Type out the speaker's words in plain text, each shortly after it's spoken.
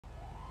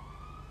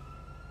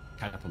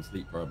catch up on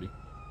sleep probably.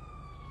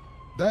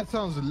 That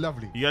sounds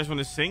lovely. You guys want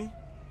to sing?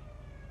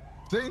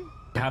 Sing?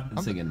 I have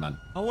been singing, man.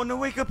 I want to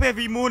wake up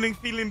every morning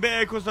feeling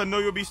better because I know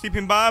you'll be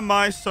sleeping by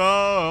my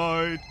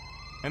side.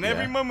 And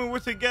every moment we're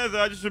together,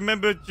 I just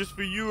remember just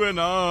for you and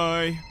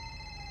I.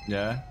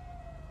 Yeah.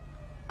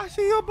 I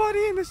see your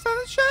body in the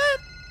sunshine.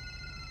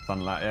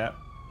 Sunlight, yeah.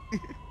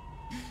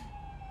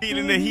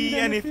 Feeling the heat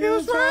and it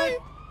feels right.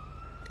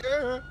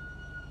 Yeah.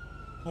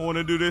 I want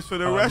to do this for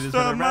the rest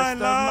of my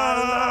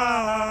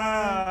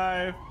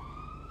life.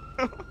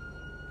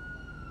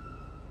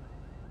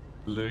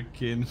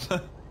 Looking.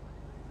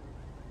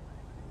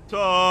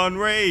 Sun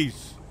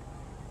rays.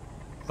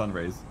 Sun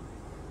rays.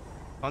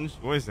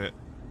 What is it?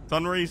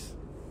 Sun rays?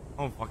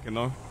 I don't fucking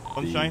know.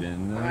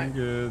 Sunshine? Right.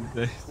 Good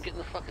days. I'm getting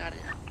the fuck out of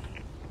here.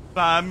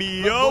 Fly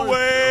me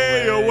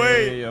away,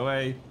 away.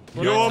 Away.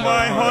 You're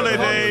my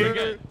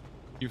holiday.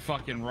 You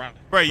fucking right.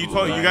 Right, you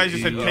guys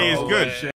just said K is good.